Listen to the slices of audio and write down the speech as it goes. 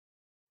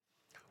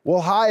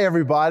Well, hi,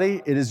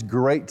 everybody. It is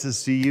great to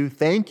see you.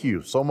 Thank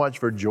you so much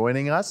for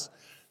joining us.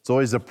 It's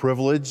always a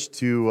privilege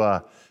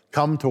to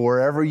come to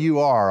wherever you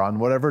are on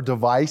whatever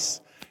device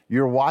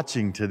you're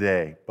watching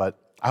today. But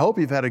I hope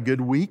you've had a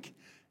good week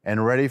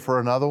and ready for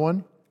another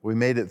one. We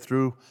made it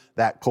through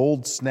that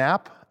cold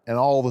snap and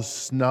all the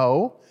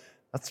snow.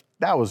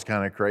 That was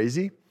kind of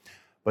crazy.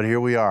 But here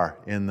we are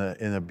in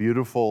a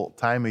beautiful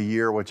time of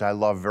year, which I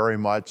love very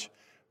much,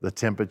 the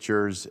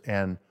temperatures,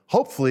 and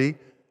hopefully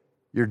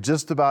you're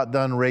just about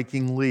done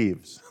raking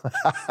leaves.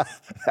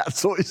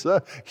 That's always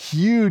a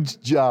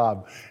huge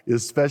job,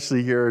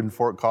 especially here in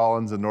Fort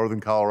Collins in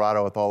northern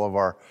Colorado with all of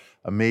our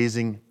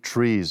amazing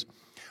trees.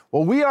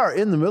 Well, we are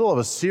in the middle of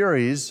a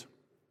series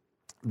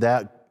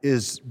that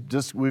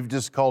we've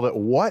just called it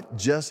What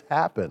Just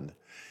Happened?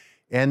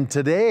 And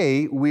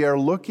today we are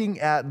looking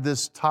at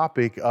this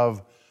topic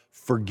of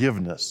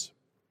forgiveness.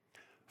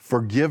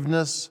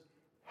 Forgiveness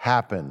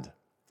happened.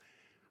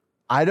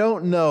 I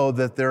don't know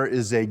that there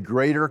is a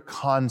greater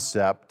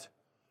concept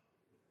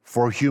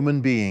for human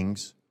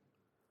beings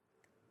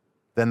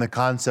than the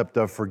concept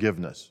of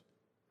forgiveness.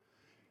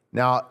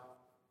 Now,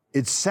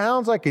 it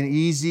sounds like an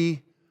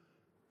easy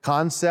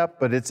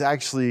concept, but it's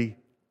actually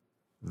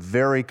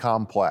very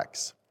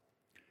complex.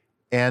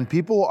 And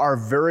people are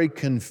very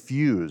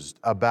confused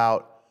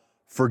about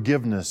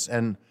forgiveness.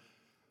 And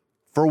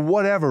for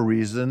whatever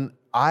reason,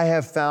 I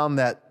have found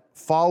that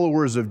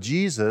followers of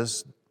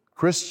Jesus,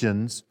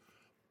 Christians,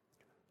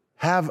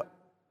 have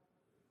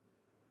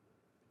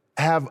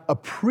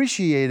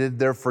appreciated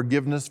their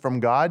forgiveness from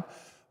God,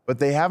 but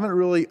they haven't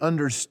really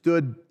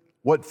understood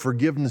what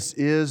forgiveness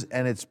is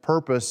and its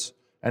purpose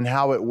and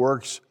how it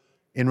works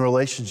in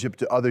relationship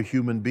to other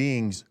human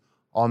beings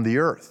on the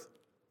earth.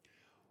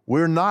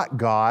 We're not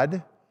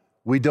God.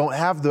 We don't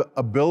have the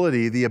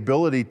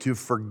ability to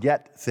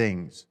forget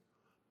things.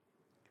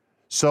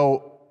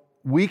 So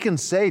we can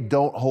say,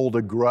 don't hold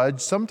a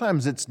grudge.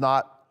 Sometimes it's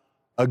not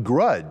a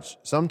grudge.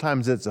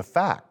 Sometimes it's a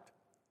fact.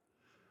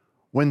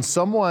 When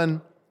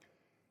someone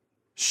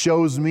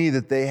shows me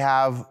that they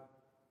have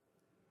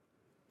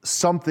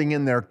something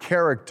in their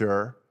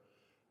character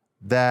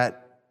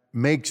that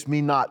makes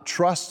me not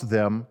trust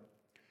them,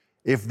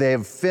 if they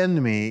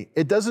offend me,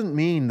 it doesn't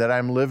mean that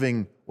I'm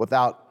living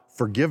without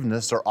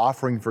forgiveness or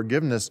offering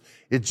forgiveness.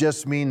 It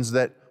just means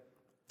that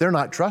they're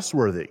not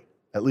trustworthy,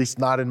 at least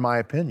not in my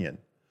opinion.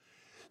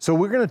 So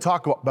we're going to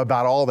talk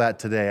about all that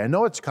today. I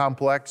know it's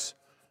complex,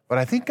 but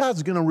I think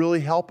God's going to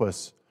really help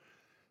us.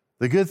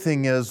 The good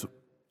thing is,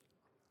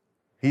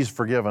 He's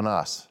forgiven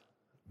us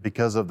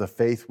because of the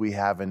faith we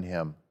have in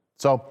Him.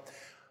 So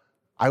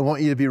I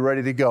want you to be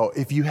ready to go.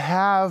 If you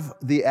have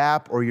the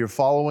app or you're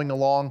following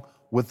along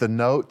with the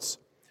notes,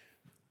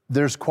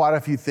 there's quite a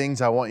few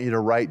things I want you to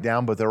write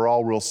down, but they're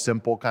all real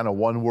simple, kind of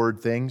one-word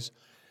things.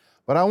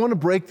 But I want to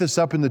break this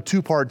up into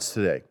two parts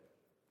today.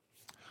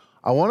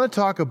 I want to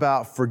talk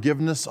about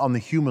forgiveness on the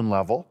human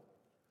level,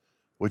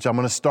 which I'm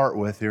going to start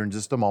with here in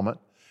just a moment.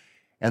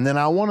 And then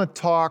I want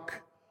to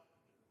talk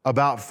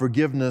about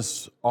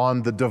forgiveness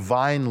on the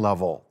divine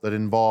level that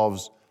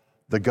involves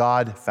the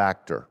God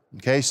factor.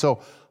 Okay,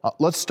 so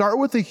let's start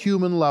with the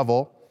human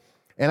level.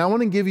 And I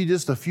want to give you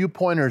just a few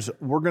pointers.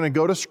 We're going to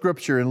go to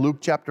Scripture in Luke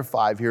chapter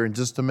 5 here in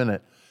just a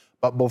minute.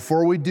 But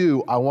before we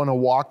do, I want to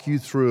walk you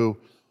through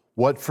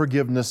what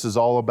forgiveness is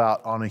all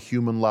about on a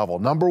human level.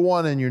 Number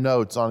one in your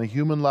notes, on a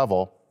human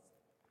level,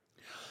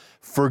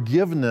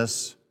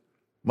 forgiveness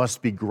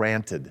must be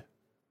granted.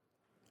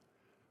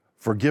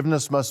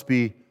 Forgiveness must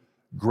be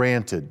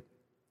granted.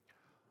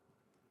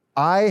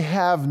 I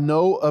have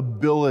no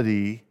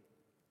ability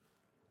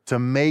to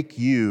make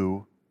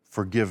you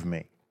forgive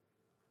me.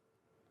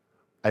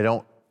 I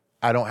don't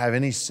have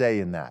any say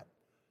in that.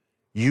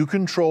 You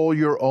control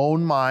your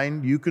own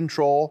mind, you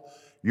control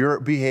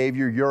your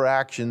behavior, your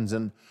actions,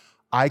 and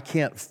I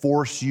can't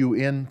force you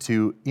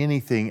into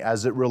anything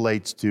as it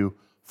relates to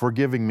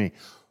forgiving me.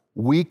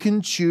 We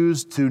can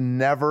choose to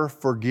never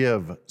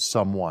forgive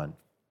someone.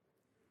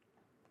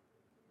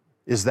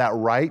 Is that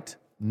right?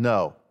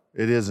 No,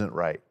 it isn't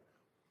right.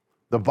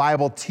 The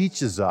Bible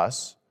teaches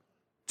us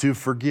to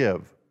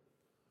forgive.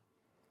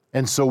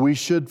 And so we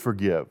should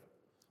forgive.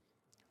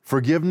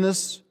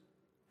 Forgiveness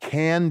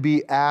can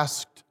be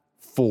asked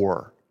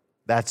for.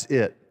 That's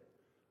it.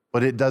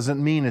 But it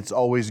doesn't mean it's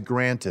always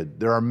granted.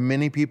 There are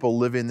many people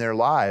living their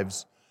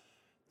lives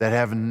that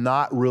have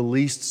not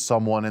released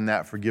someone in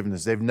that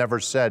forgiveness. They've never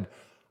said,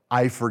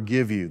 I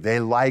forgive you. They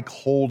like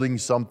holding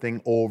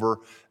something over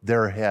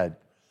their head.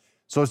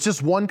 So it's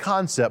just one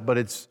concept, but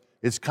it's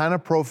kind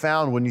of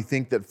profound when you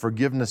think that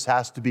forgiveness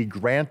has to be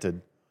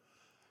granted,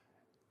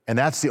 and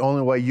that's the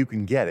only way you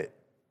can get it.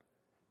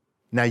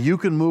 Now, you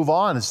can move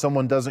on if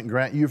someone doesn't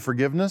grant you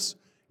forgiveness.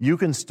 You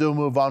can still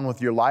move on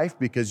with your life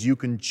because you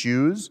can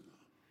choose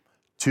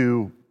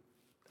to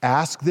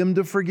ask them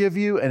to forgive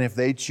you, and if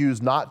they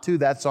choose not to,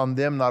 that's on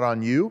them, not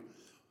on you.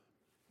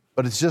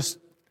 But it's just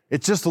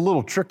a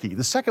little tricky.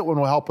 The second one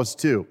will help us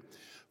too.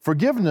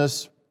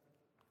 Forgiveness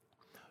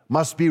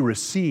must be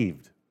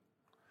received.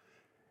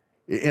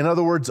 In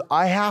other words,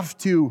 I have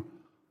to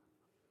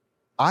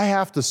I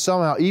have to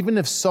somehow, even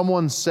if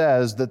someone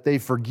says that they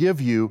forgive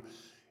you,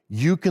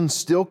 you can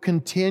still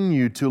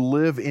continue to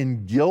live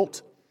in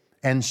guilt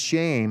and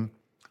shame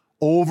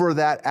over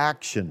that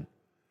action.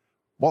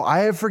 Well,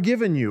 I have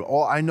forgiven you.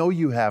 Oh, I know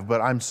you have, but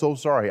I'm so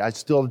sorry. I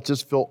still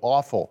just feel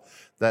awful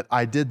that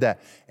I did that.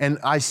 And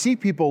I see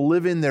people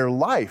living their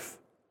life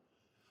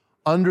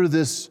under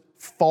this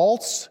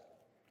false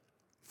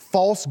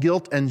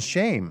guilt and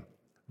shame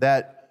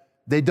that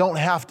they don't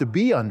have to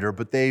be under,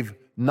 but they've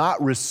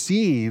not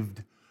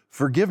received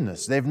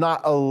forgiveness. They've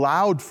not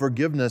allowed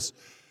forgiveness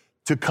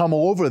to come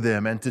over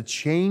them and to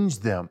change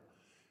them.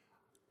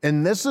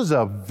 And this is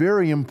a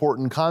very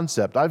important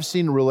concept. I've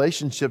seen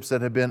relationships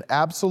that have been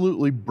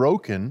absolutely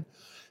broken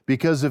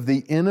because of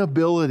the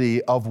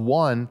inability of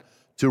one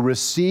to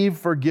receive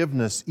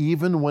forgiveness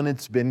even when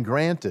it's been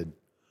granted.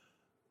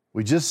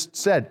 We just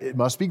said it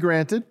must be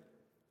granted,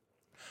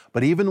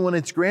 but even when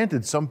it's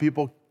granted, some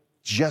people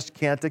just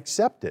can't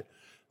accept it.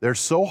 They're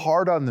so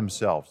hard on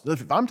themselves.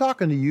 If I'm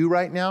talking to you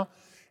right now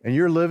and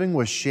you're living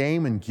with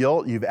shame and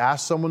guilt, you've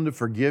asked someone to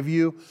forgive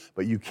you,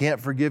 but you can't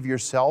forgive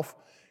yourself,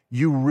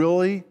 you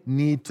really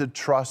need to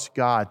trust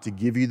God to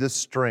give you the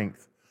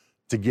strength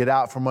to get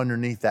out from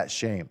underneath that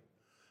shame.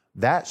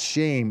 That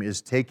shame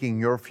is taking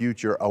your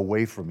future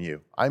away from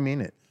you. I mean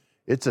it.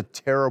 It's a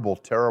terrible,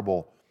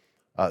 terrible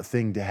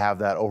thing to have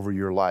that over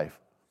your life.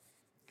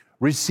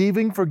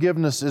 Receiving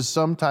forgiveness is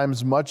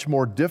sometimes much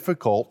more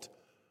difficult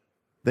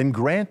than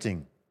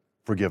granting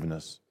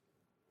forgiveness.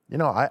 You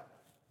know,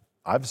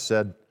 I've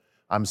said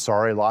I'm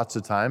sorry lots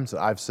of times.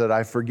 I've said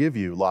I forgive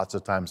you lots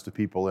of times to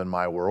people in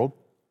my world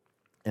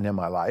and in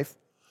my life.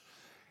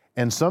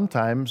 And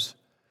sometimes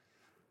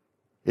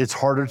it's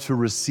harder to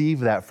receive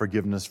that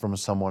forgiveness from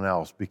someone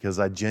else because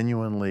I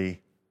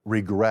genuinely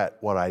regret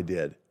what I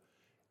did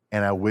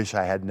and I wish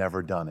I had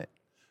never done it.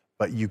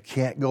 But you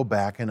can't go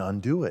back and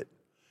undo it.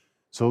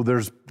 So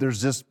there's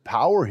this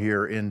power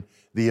here in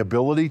the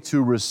ability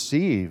to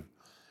receive.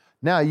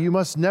 Now, you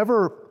must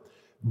never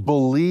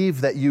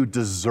believe that you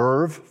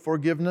deserve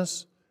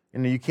forgiveness.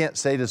 And you can't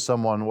say to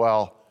someone,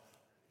 well,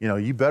 you know,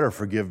 you better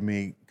forgive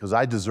me because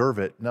I deserve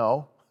it.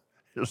 No,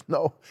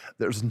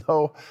 there's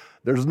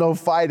no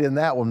fight in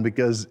that one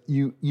because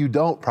you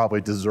don't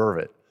probably deserve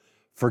it.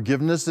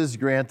 Forgiveness is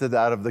granted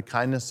out of the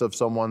kindness of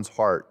someone's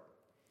heart.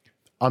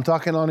 I'm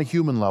talking on a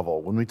human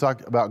level. When we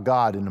talk about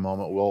God in a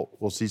moment,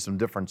 we'll see some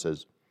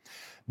differences.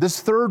 This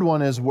third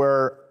one is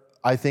where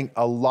I think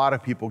a lot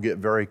of people get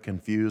very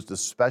confused,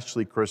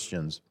 especially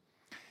Christians.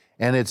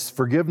 And it's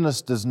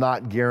forgiveness does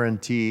not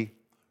guarantee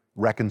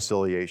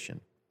reconciliation.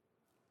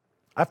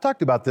 I've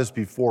talked about this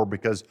before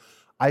because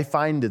I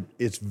find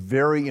it's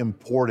very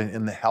important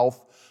in the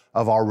health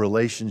of our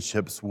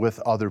relationships with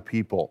other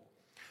people.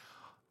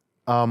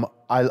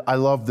 I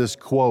love this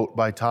quote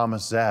by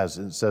Thomas Zaz.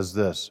 It says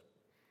this: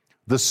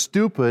 "The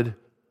stupid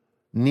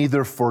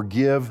neither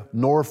forgive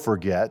nor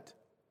forget.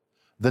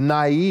 The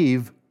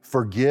naive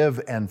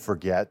forgive and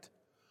forget.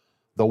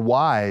 The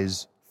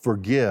wise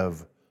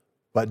forgive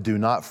but do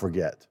not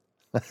forget."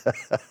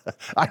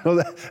 I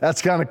know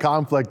that's kind of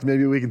conflict.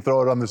 Maybe we can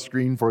throw it on the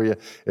screen for you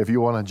if you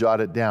want to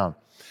jot it down.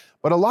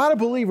 But a lot of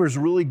believers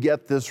really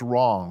get this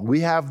wrong. We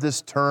have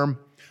this term,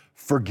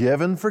 forgive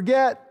and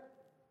forget.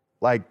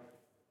 Like,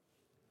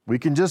 we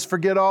can just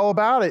forget all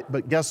about it.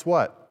 But guess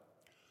what?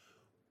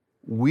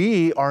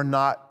 We are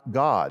not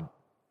God.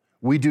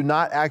 We do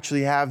not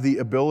actually have the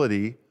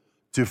ability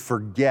to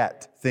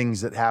forget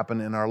things that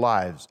happen in our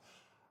lives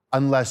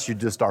unless you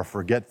just are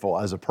forgetful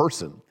as a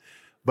person.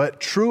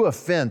 But true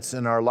offense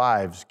in our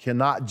lives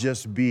cannot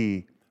just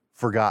be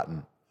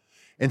forgotten.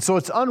 And so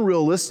it's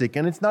unrealistic,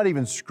 and it's not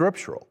even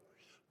scriptural,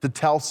 to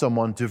tell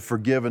someone to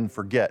forgive and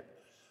forget.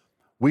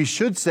 We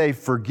should say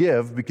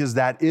forgive because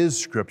that is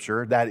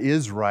scripture, that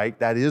is right,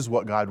 that is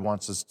what God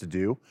wants us to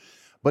do.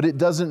 But it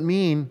doesn't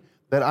mean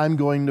that I'm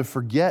going to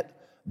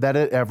forget that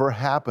it ever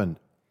happened.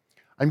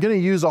 I'm going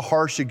to use a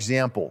harsh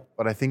example,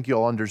 but I think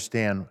you'll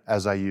understand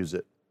as I use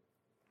it.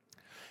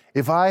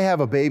 If I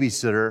have a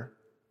babysitter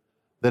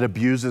that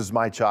abuses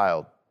my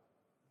child,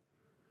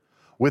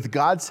 with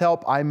God's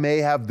help, I may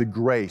have the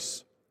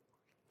grace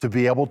to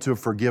be able to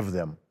forgive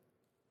them,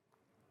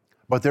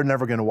 but they're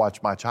never going to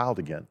watch my child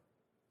again.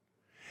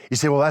 You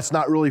say, well, that's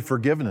not really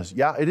forgiveness.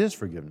 Yeah, it is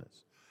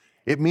forgiveness.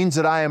 It means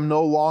that I am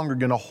no longer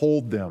going to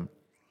hold them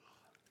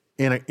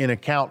in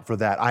account for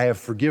that. I have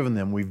forgiven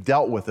them. We've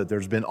dealt with it.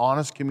 There's been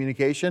honest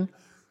communication,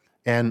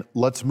 and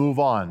let's move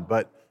on.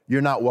 But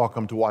you're not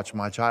welcome to watch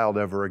my child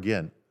ever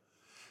again.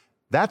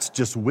 That's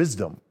just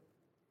wisdom.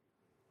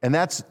 And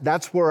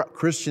that's where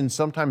Christians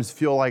sometimes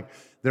feel like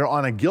they're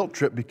on a guilt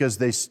trip because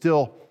they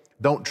still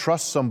don't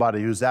trust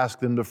somebody who's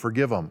asked them to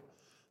forgive them.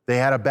 They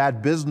had a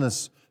bad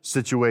business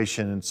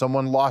situation and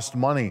someone lost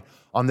money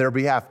on their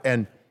behalf.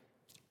 And,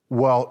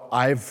 well,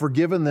 I've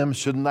forgiven them.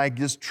 Shouldn't I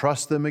just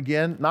trust them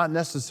again? Not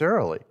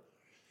necessarily.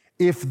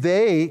 If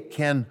they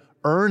can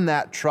earn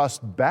that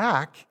trust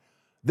back,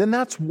 then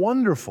that's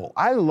wonderful.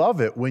 I love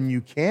it when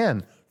you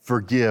can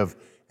forgive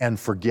and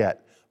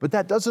forget. But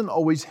that doesn't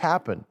always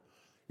happen.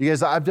 You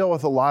guys, I've dealt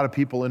with a lot of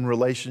people in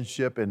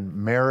relationship and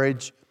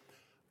marriage,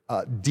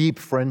 deep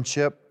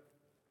friendship,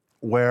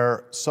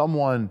 where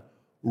someone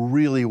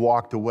really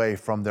walked away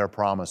from their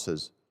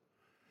promises.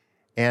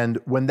 And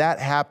when that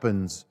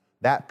happens,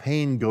 that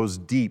pain goes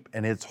deep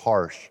and it's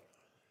harsh.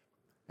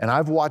 And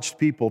I've watched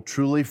people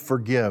truly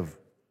forgive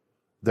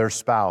their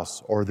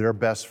spouse or their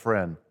best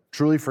friend,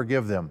 truly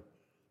forgive them,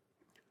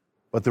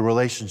 but the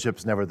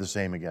relationship's never the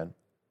same again.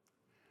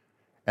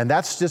 And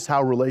that's just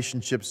how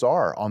relationships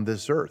are on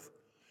this earth.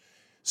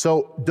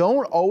 So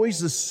don't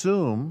always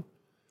assume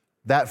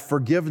that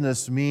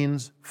forgiveness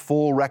means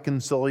full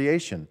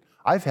reconciliation.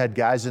 I've had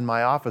guys in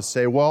my office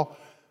say, well,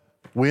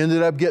 we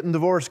ended up getting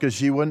divorced because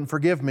she wouldn't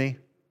forgive me,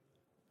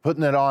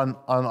 putting it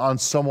on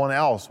someone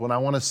else, when I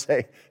want to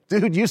say,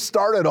 dude, you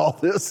started all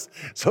this.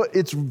 So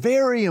it's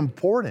very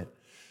important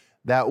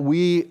that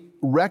we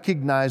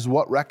recognize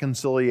what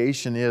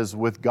reconciliation is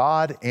with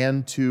God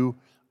and to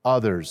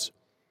others.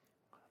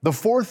 The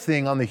fourth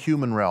thing on the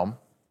human realm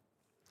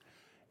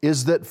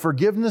is that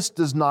forgiveness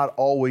does not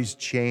always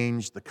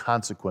change the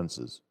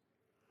consequences.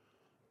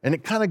 And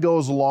it kind of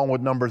goes along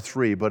with number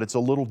 3, but it's a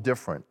little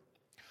different.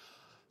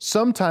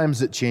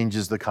 Sometimes it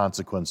changes the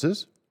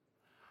consequences,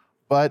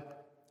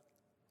 but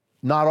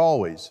not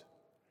always.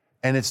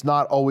 And it's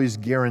not always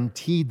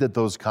guaranteed that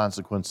those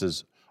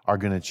consequences are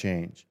going to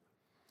change.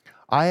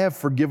 I have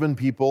forgiven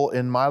people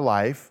in my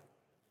life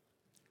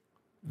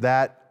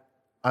that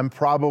I'm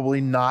probably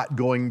not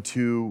going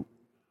to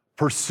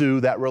pursue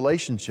that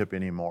relationship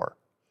anymore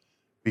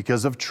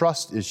because of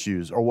trust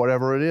issues or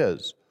whatever it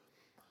is.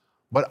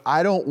 But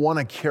I don't want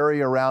to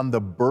carry around the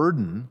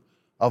burden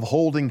of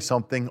holding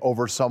something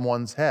over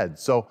someone's head.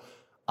 So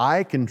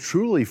I can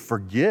truly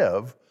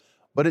forgive,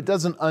 but it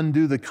doesn't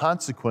undo the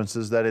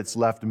consequences that it's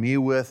left me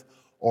with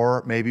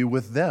or maybe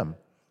with them.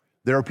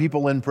 There are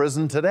people in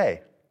prison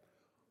today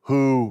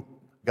who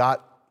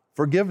got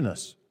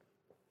forgiveness.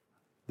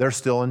 They're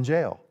still in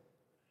jail.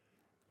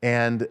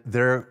 And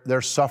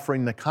they're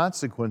suffering the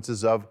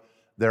consequences of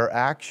their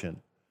action.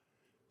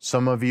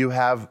 Some of you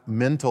have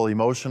mental,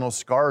 emotional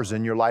scars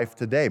in your life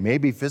today,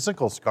 maybe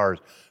physical scars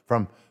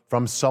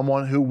from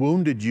someone who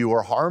wounded you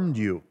or harmed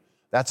you.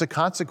 That's a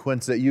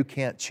consequence that you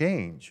can't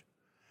change.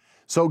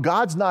 So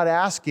God's not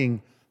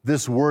asking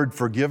this word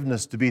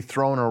forgiveness to be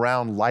thrown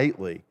around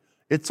lightly.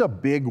 It's a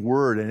big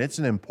word and it's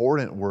an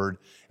important word,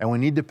 and we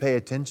need to pay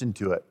attention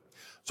to it.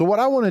 So what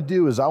I want to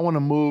do is I want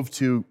to move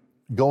to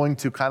going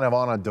to kind of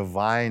on a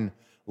divine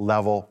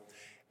level,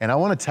 and I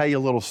want to tell you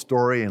a little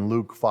story in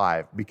Luke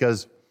 5,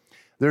 because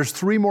there's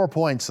 3 more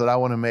points that I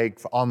want to make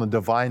on the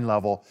divine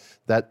level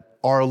that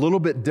are a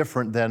little bit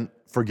different than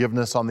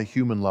forgiveness on the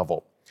human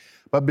level.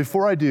 But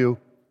before I do,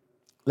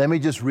 let me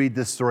just read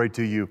this story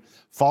to you.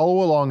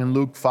 Follow along in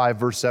Luke 5,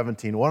 verse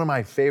 17, one of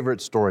my favorite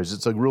stories.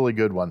 It's a really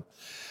good one.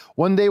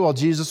 One day while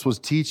Jesus was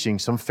teaching,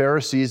 some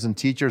Pharisees and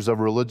teachers of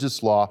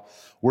religious law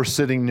were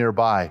sitting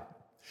nearby.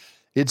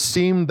 It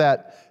seemed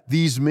that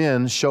these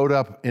men showed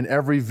up in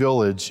every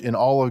village in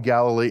all of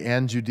Galilee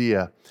and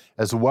Judea,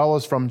 as well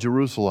as from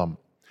Jerusalem.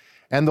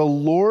 And the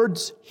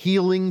Lord's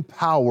healing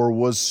power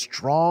was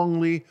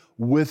strongly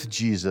with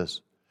Jesus.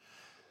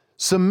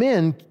 Some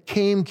men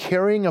came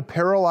carrying a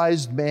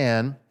paralyzed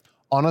man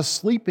on a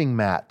sleeping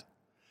mat.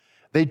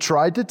 They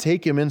tried to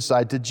take him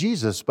inside to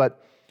Jesus,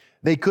 but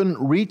they couldn't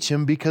reach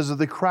him because of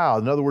the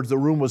crowd. In other words, the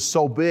room was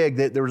so big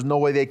that there was no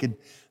way they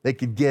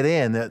could get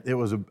in. That it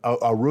was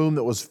a room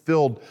that was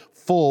filled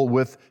full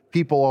with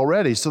people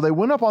already. So they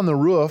went up on the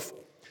roof,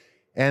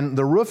 and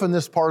the roof in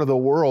this part of the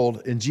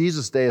world, in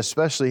Jesus' day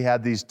especially,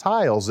 had these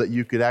tiles that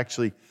you could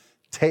actually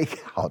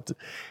take out.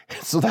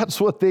 So that's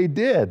what they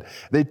did.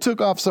 They took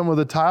off some of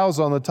the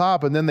tiles on the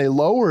top, and then they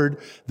lowered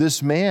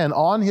this man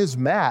on his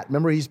mat.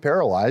 Remember, he's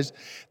paralyzed.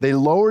 They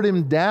lowered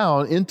him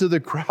down into the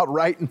crowd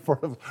right in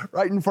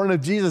front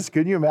of Jesus.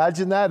 Can you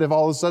imagine that? If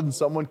all of a sudden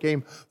someone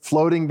came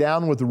floating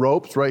down with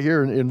ropes right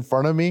here in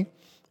front of me?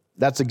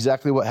 That's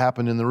exactly what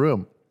happened in the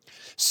room.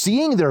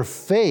 Seeing their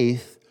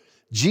faith,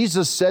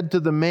 Jesus said to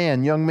the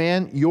man, "Young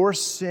man, your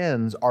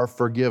sins are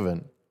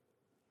forgiven."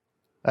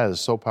 That is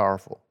so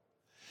powerful.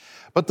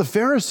 But the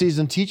Pharisees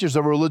and teachers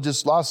of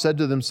religious law said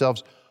to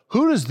themselves,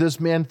 "Who does this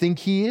man think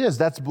he is?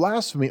 That's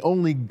blasphemy.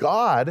 Only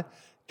God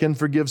can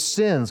forgive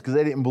sins," because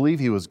they didn't believe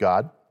he was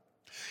God.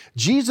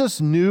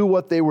 Jesus knew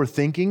what they were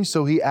thinking,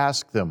 so he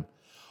asked them,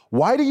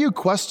 "Why do you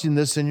question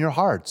this in your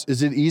hearts?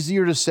 Is it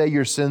easier to say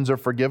your sins are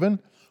forgiven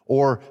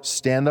or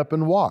stand up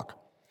and walk?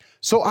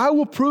 So I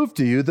will prove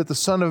to you that the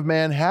Son of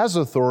Man has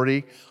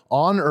authority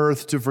on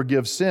earth to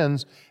forgive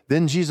sins."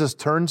 Then Jesus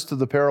turns to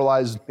the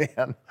paralyzed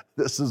man.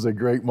 This is a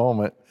great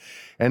moment.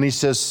 And he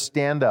says,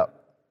 "Stand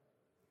up,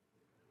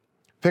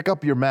 pick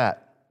up your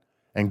mat,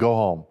 and go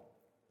home."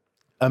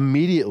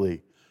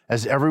 Immediately,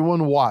 as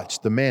everyone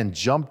watched, the man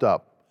jumped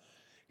up.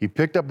 He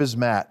picked up his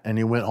mat, and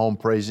he went home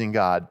praising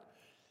God.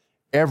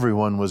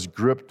 Everyone was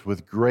gripped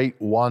with great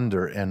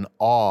wonder and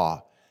awe,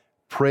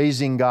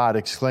 praising God,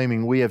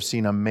 exclaiming, "We have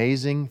seen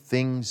amazing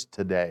things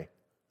today."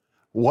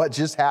 What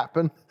just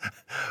happened?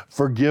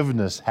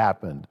 Forgiveness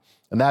happened.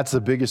 And that's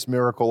the biggest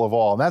miracle of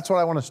all. And that's what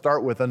I want to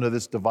start with under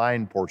this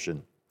divine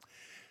portion.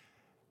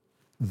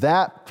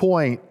 That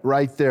point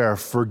right there,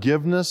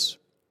 forgiveness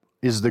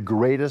is the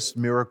greatest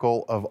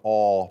miracle of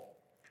all,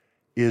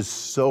 is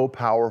so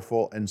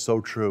powerful and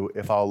so true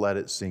if I'll let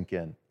it sink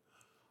in.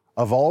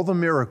 Of all the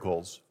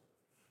miracles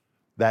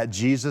that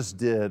Jesus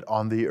did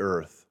on the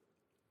earth,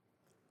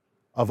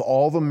 of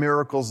all the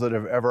miracles that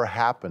have ever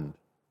happened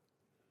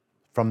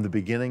from the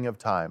beginning of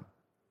time,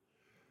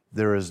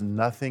 there is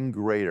nothing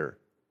greater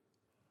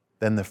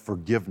than the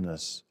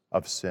forgiveness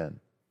of sin.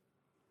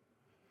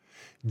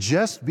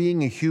 Just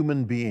being a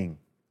human being,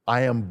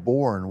 I am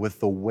born with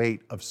the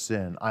weight of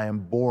sin. I am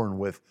born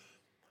with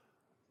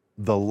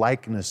the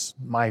likeness,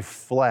 my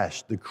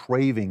flesh, the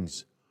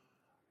cravings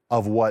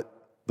of what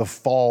the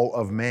fall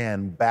of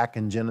man back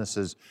in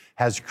Genesis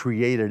has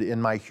created in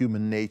my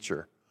human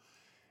nature.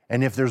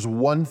 And if there's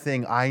one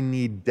thing I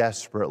need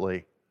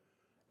desperately,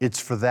 it's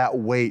for that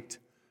weight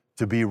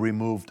to be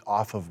removed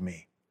off of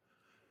me.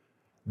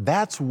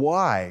 That's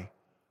why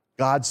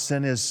God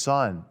sent His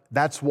Son.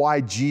 That's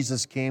why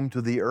Jesus came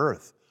to the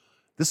earth.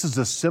 This is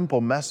a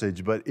simple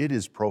message, but it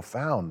is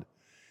profound.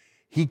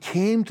 He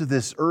came to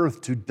this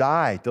earth to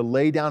die, to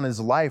lay down His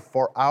life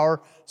for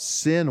our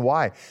sin.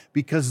 Why?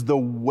 Because the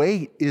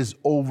weight is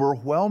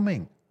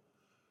overwhelming.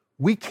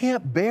 We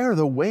can't bear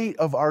the weight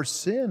of our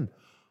sin.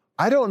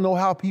 I don't know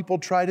how people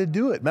try to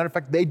do it. Matter of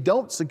fact, they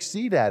don't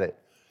succeed at it.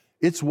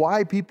 It's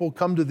why people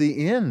come to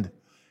the end.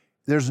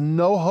 There's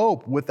no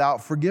hope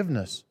without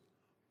forgiveness.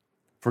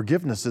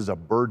 Forgiveness is a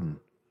burden.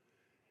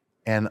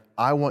 And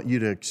I want you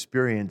to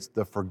experience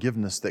the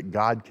forgiveness that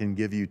God can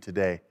give you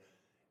today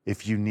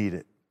if you need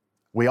it.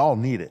 We all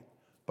need it,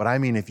 but I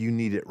mean if you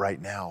need it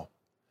right now.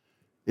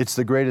 It's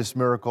the greatest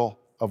miracle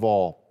of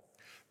all.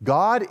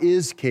 God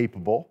is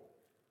capable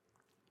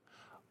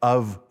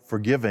of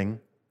forgiving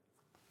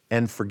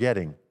and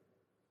forgetting.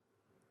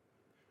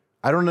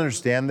 I don't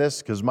understand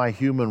this because my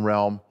human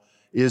realm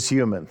is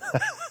human.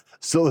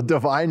 So the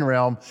divine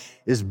realm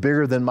is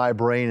bigger than my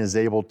brain is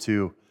able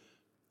to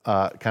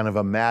kind of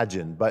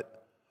imagine.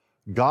 But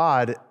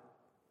God,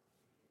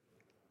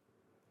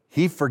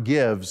 He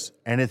forgives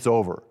and it's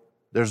over.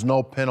 There's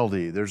no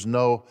penalty. There's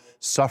no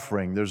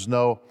suffering. There's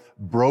no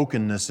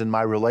brokenness in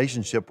my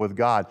relationship with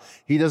God.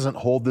 He doesn't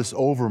hold this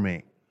over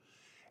me.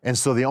 And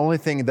so the only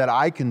thing that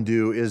I can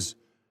do is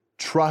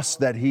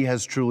trust that He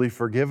has truly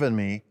forgiven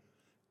me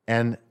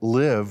and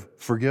live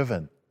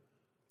forgiven.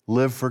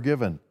 Live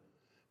forgiven.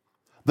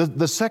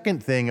 The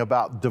second thing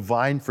about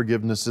divine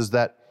forgiveness is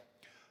that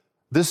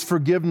this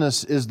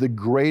forgiveness is the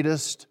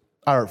greatest,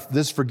 or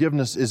this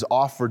forgiveness is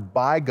offered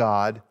by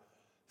God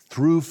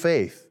through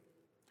faith.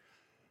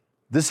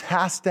 This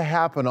has to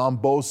happen on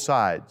both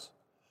sides.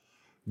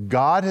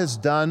 God has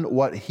done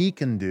what He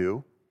can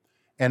do,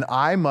 and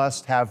I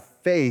must have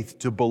faith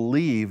to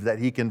believe that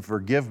He can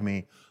forgive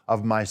me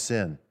of my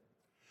sin.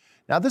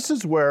 Now, this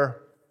is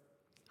where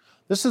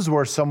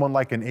someone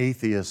like an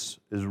atheist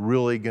is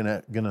really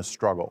gonna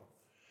struggle.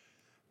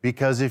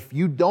 Because if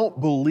you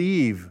don't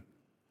believe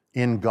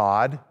in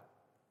God,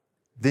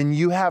 then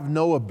you have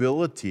no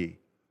ability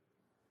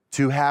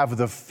to have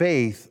the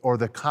faith or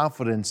the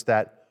confidence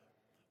that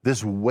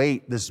this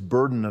weight, this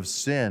burden of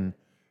sin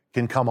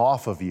can come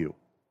off of you.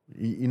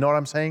 You know what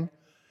I'm saying?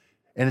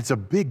 And it's a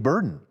big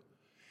burden.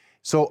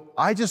 So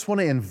I just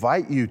want to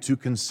invite you to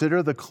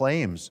consider the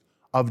claims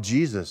of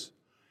Jesus,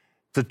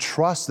 to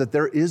trust that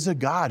there is a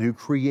God who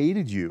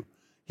created you.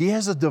 He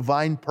has a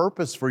divine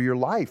purpose for your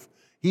life.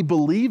 He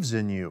believes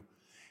in you.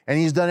 And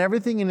He's done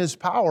everything in His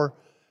power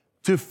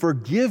to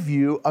forgive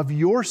you of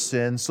your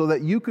sins so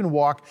that you can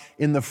walk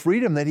in the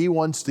freedom that He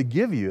wants to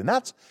give you. And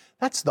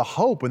that's the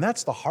hope, and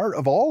that's the heart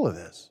of all of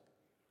this.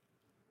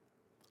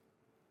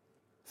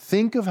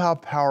 Think of how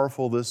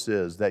powerful this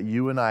is that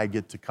you and I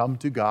get to come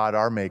to God,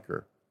 our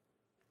Maker,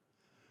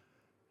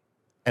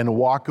 and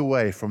walk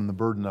away from the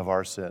burden of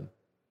our sin.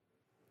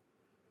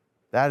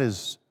 That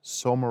is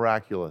so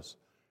miraculous.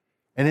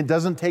 And it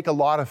doesn't take a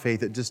lot of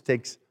faith, it just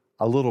takes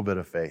a little bit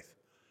of faith.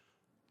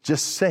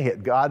 Just say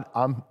it, God,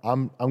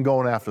 I'm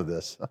going after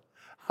this.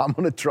 I'm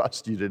going to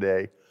trust You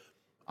today.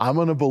 I'm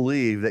going to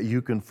believe that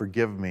You can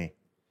forgive me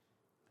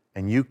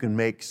and You can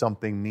make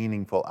something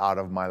meaningful out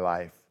of my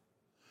life.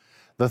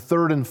 The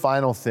third and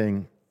final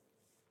thing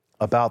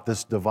about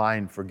this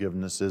divine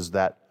forgiveness is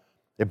that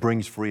it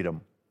brings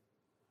freedom.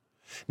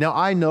 Now,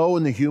 I know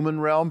in the human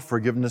realm,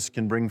 forgiveness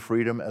can bring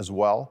freedom as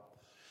well.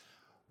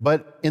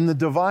 But in the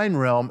divine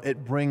realm,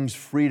 it brings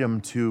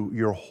freedom to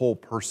your whole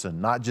person,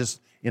 not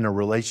just in a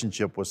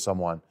relationship with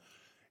someone.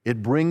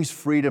 It brings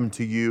freedom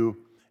to you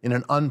in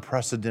an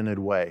unprecedented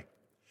way.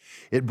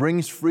 It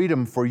brings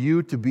freedom for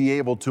you to be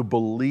able to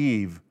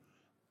believe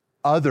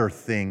other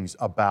things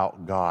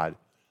about God,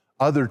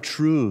 other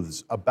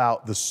truths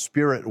about the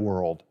spirit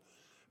world,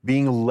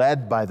 being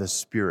led by the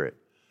Spirit,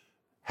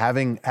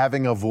 having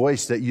a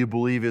voice that you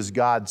believe is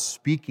God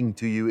speaking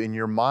to you in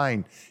your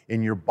mind,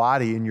 in your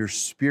body, in your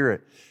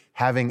spirit,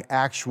 having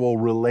actual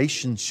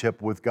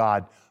relationship with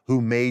God who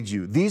made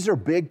you. These are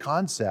big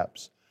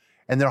concepts,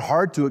 and they're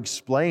hard to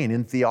explain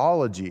in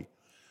theology.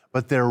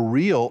 but they're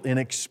real in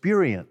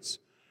experience.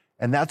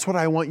 And that's what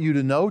I want you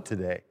to know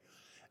today.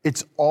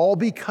 It's all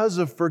because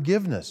of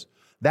forgiveness.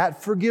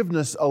 That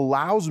forgiveness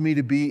allows me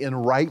to be in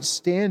right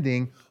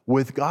standing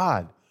with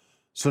God.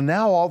 So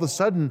now all of a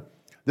sudden,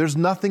 there's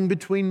nothing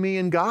between me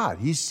and God.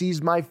 He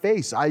sees my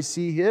face, I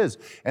see His,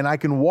 and I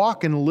can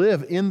walk and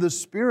live in the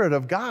Spirit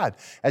of God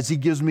as He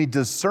gives me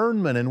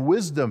discernment and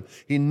wisdom.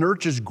 He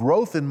nurtures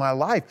growth in my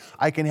life.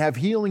 I can have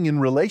healing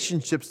in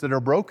relationships that are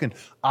broken.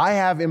 I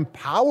have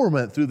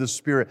empowerment through the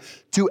Spirit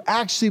to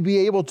actually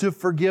be able to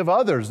forgive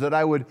others that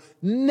I would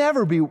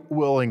never be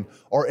willing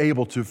or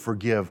able to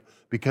forgive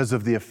because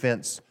of the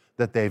offense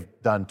that they've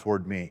done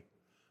toward me.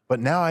 But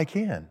now I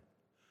can.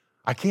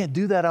 I can't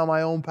do that on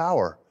my own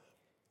power.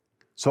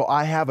 So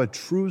I have a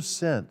true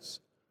sense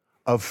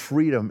of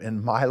freedom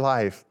in my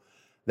life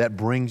that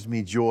brings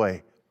me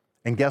joy.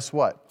 And guess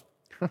what?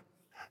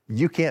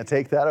 You can't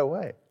take that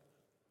away.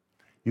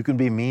 You can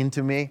be mean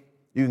to me.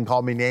 You can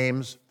call me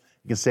names.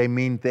 You can say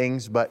mean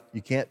things, but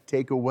you can't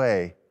take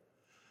away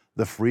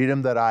the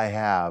freedom that I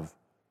have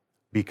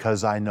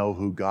because I know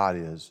who God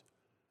is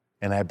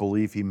and I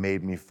believe He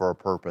made me for a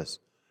purpose.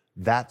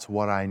 That's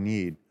what I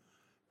need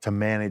to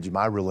manage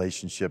my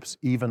relationships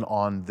even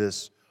on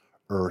this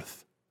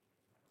earth.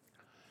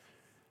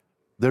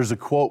 There's a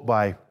quote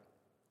by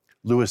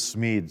Lewis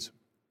Smedes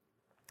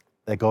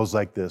that goes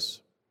like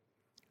this: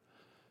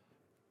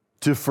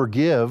 "To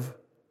forgive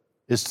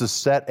is to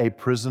set a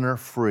prisoner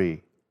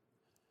free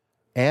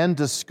and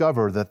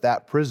discover that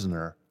that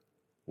prisoner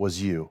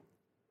was you."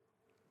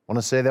 I want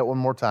to say that one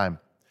more time.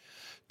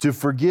 To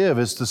forgive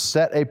is to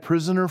set a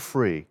prisoner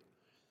free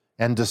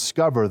and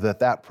discover that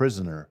that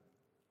prisoner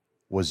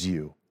was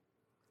you.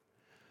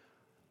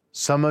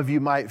 Some of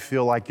you might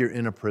feel like you're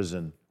in a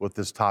prison with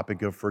this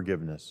topic of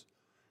forgiveness.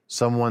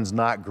 Someone's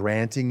not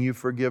granting you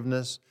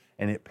forgiveness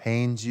and it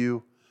pains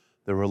you.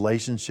 The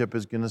relationship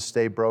is going to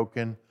stay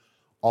broken.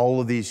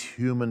 All of these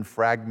human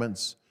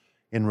fragments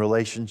in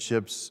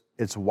relationships,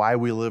 it's why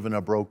we live in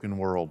a broken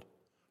world.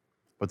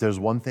 But there's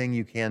one thing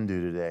you can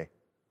do today.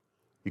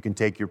 You can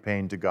take your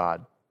pain to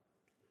God.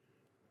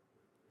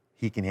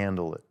 He can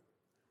handle it.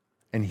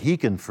 And He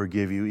can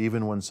forgive you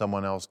even when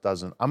someone else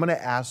doesn't. I'm going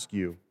to ask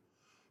you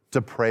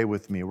to pray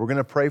with me. We're going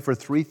to pray for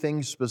 3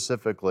 things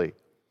specifically.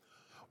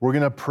 We're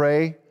going to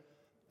pray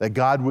that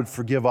God would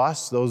forgive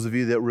us, those of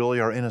you that really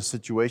are in a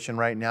situation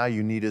right now,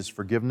 you need His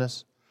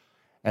forgiveness.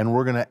 And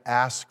we're going to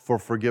ask for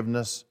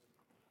forgiveness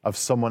of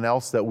someone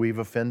else that we've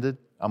offended.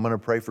 I'm going to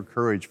pray for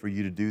courage for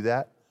you to do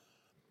that.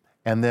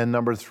 And then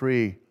number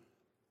 3,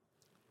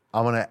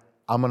 I'm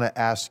going to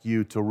ask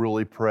you to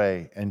really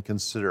pray and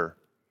consider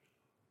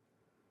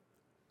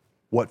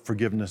what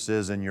forgiveness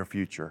is in your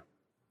future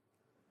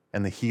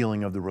and the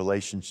healing of the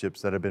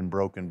relationships that have been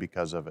broken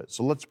because of it.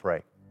 So let's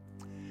pray.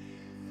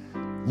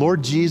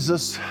 Lord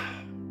Jesus,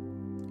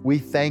 we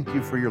thank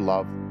You for Your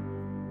love.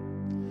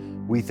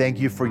 We thank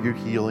You for Your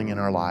healing in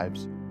our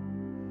lives.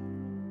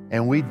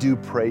 And we do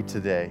pray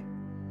today.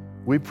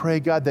 We pray,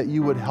 God, that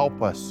You would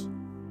help us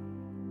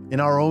in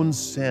our own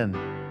sin.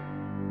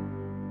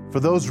 For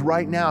those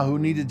right now who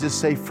need to just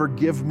say,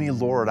 "Forgive me,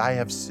 Lord, I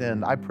have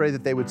sinned," I pray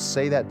that they would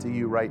say that to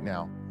You right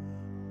now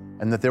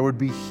and that there would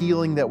be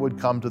healing that would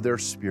come to their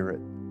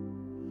spirit.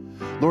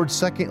 Lord,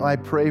 second, I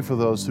pray for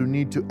those who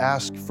need to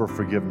ask for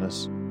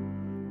forgiveness.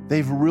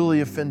 They've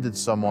really offended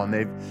someone.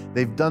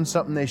 They've done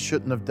something they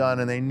shouldn't have done,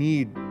 and they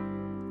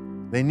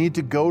need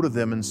to go to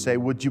them and say,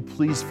 "Would You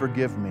please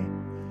forgive me?"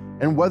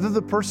 And whether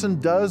the person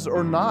does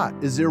or not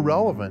is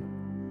irrelevant.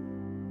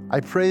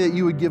 I pray that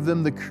You would give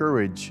them the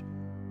courage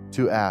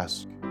to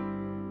ask.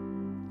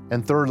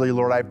 And thirdly,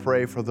 Lord, I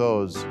pray for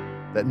those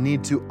that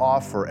need to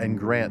offer and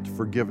grant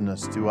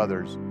forgiveness to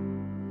others,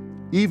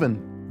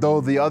 even though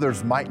the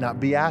others might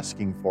not be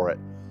asking for it.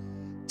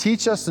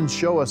 Teach us and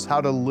show us how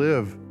to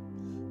live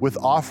with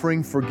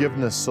offering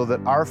forgiveness so that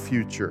our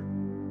future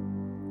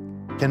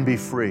can be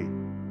free.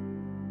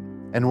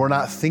 And we're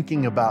not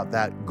thinking about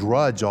that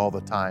grudge all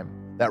the time,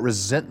 that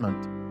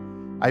resentment.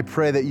 I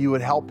pray that You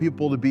would help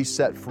people to be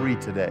set free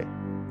today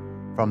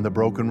from the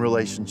broken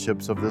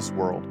relationships of this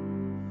world.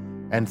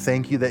 And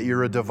thank You that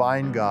You're a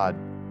divine God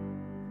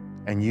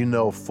and You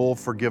know full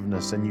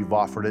forgiveness and You've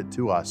offered it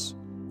to us.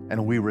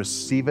 And we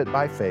receive it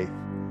by faith.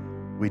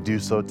 We do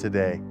so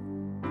today.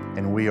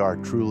 And we are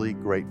truly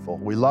grateful.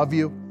 We love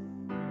You.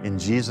 In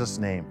Jesus'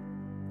 name,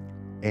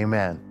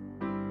 amen.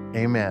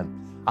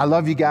 Amen. I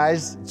love you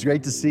guys. It's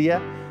great to see you.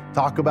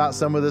 Talk about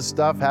some of this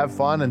stuff. Have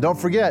fun. And don't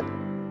forget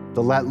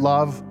to let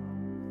love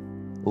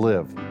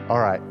live. All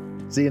right.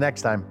 See you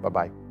next time.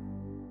 Bye-bye.